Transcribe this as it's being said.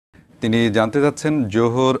তিনি জানতে চাচ্ছেন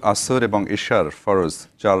জোহর, আসর এবং ইশার ফরজ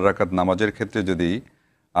 4 রাকাত নামাজের ক্ষেত্রে যদি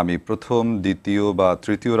আমি প্রথম, দ্বিতীয় বা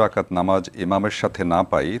তৃতীয় রাকাত নামাজ ইমামের সাথে না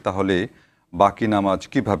পাই, তাহলে বাকি নামাজ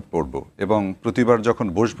কিভাবে পড়ব এবং প্রতিবার যখন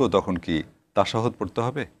বসবো তখন কি তাশাহুদ পড়তে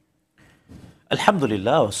হবে?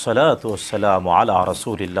 আলহামদুলিল্লাহ ওয়াসসালাতু ওয়াসসালামু আলা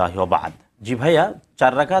রাসূলিল্লাহি ওয়া বা'দ। জি ভাইয়া,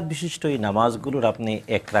 4 রাকাত বিশিষ্ট এই নামাজগুলোর আপনি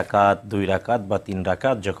 1 রাকাত, 2 রাকাত বা 3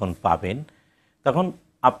 রাকাত যখন পাবেন, তখন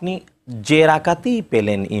আপনি যে রাকাতই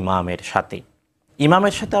পেলেন ইমামের সাথে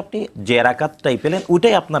আপনি যে রাকাতটাই পেলেন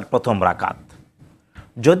ওইটাই আপনার প্রথম রাকাত।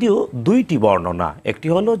 যদিও দুইটি বর্ণনা, একটি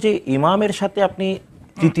হলো যে ইমামের সাথে আপনি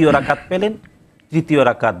তৃতীয় রাকাত পেলেন, তৃতীয়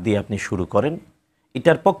রাকাত দিয়ে আপনি শুরু করেন,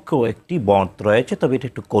 এটার পক্ষেও একটি মত রয়েছে, তবে এটা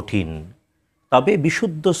একটু কঠিন। তবে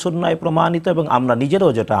বিশুদ্ধ সুন্নায় প্রমাণিত এবং আমরা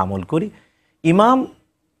নিজেরাও যেটা আমল করি, ইমাম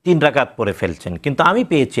 3 রাকাত পড়ে ফেলছেন কিন্তু আমি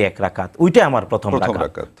পেয়েছি 1 রাকাত, ওইটাই আমার প্রথম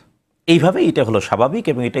রাকাত। এইভাবে এটা হলো স্বাভাবিক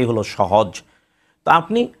এবং এটাই হলো সহজ। তো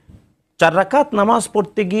আপনি 4 রাকাত নামাজ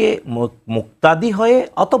পড়তে গিয়ে মুক্তাদি হয়ে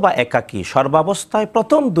অথবা একাকী সর্বাবস্থায়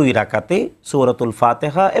প্রথম 2 রাকাতে সূরাতুল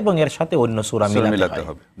ফাতিহা এবং এর সাথে অন্য সূরা মিলাতে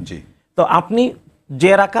হবে। জি। তো আপনি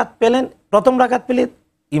যে রাকাত পেলেন, প্রথম রাকাত পেলে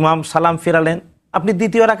ইমাম সালাম ফিরালেন, আপনি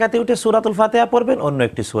দ্বিতীয় রাকাতে উঠে সূরাতুল ফাতিহা পড়বেন, অন্য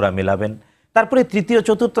একটি সূরা মিলাবেন, তারপরে তৃতীয়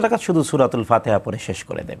চতুর্থ রাকাত শুধু সূরাতুল ফাতিহা পড়ে শেষ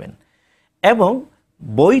করে দেবেন। এবং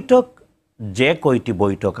বৈঠক, যে কয়টি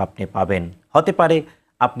বৈঠক আপনি পাবেন, হতে পারে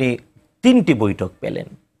আপনি 3টি বৈঠক পেলেন,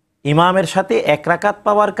 ইমামের সাথে 1 রাকাত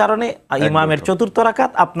পাওয়ার কারণে ইমামের চতুর্থ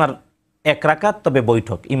রাকাত আপনার 1 রাকাত, তবে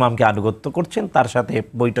বৈঠক ইমামকে আনুগত্য করছেন, তার সাথে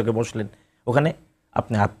বৈঠকে বসলেন, ওখানে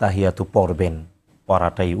আপনি আত্তাহিয়াতু পড়বেন,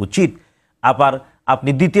 পড়াটাই উচিত। আবার আপনি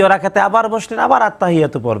দ্বিতীয় রাকাতে আবার বসলেন, আবার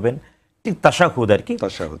আত্তাহিয়াতু পড়বেন, ঠিক তাশাহুদ আর কি।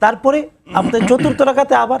 তারপরে আপনি চতুর্থ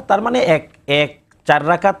রাকাতে আবার, তার মানে 4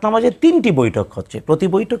 রাকাত নামাজে 3টি বৈঠক হচ্ছে, প্রতি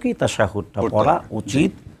বৈঠকেই তাশাহুদটা পড়া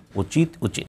উচিত।